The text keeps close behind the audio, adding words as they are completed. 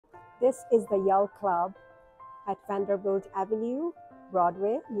This is the Yale Club at Vanderbilt Avenue,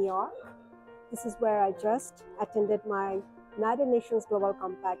 Broadway, New York. This is where I just attended my United Nations Global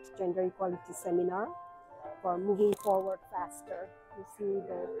Compact Gender Equality Seminar for Moving Forward Faster. You see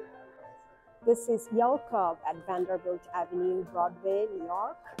this is Yale Club at Vanderbilt Avenue, Broadway, New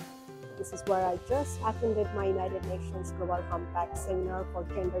York. This is where I just attended my United Nations Global Compact Seminar for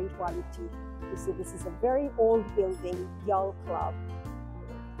Gender Equality. You see, this is a very old building, Yale Club,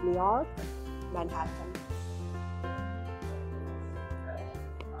 New York, Manhattan.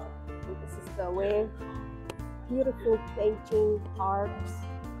 And this is the way, beautiful painting, arts,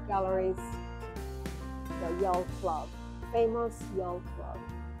 galleries, the Yale Club, famous Yale Club,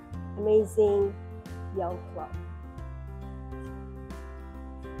 amazing Yale Club.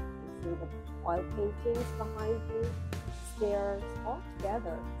 You see the oil paintings behind me, stairs, all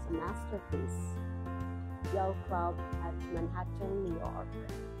together. It's a masterpiece. Yale Club at Manhattan, New York.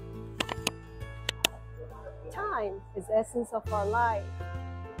 Time is the essence of our life.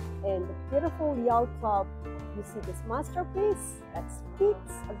 In the beautiful Yale Club, you see this masterpiece that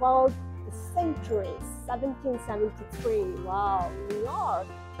speaks about the centuries, 1773. Wow, New York,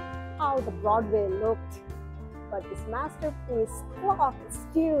 how the Broadway looked. But this masterpiece clock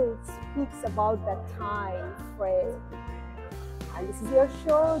still speaks about that time frame. And this is your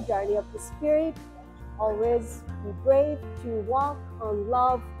show, Journey of the Spirit. Always be brave to walk on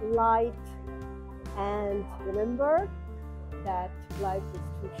love, light, and remember that life is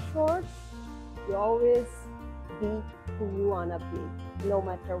too short. You always be who you wanna be, no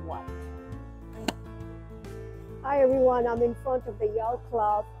matter what. Hi everyone, I'm in front of the Yale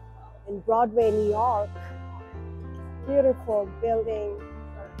Club in Broadway, New York. Beautiful building,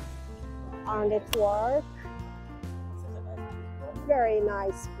 on its work. Very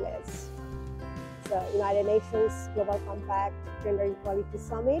nice place. The United Nations Global Compact Gender Equality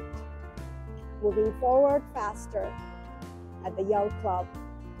Summit, moving forward faster at the Yale Club,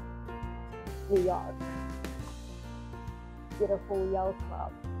 New York. Beautiful Yale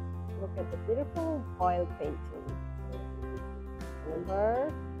Club. Look at the beautiful oil painting.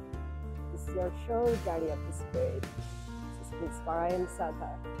 Remember, this is your show, Journey of the Spirit. This is Miss Parayan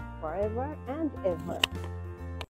Satha, forever and ever.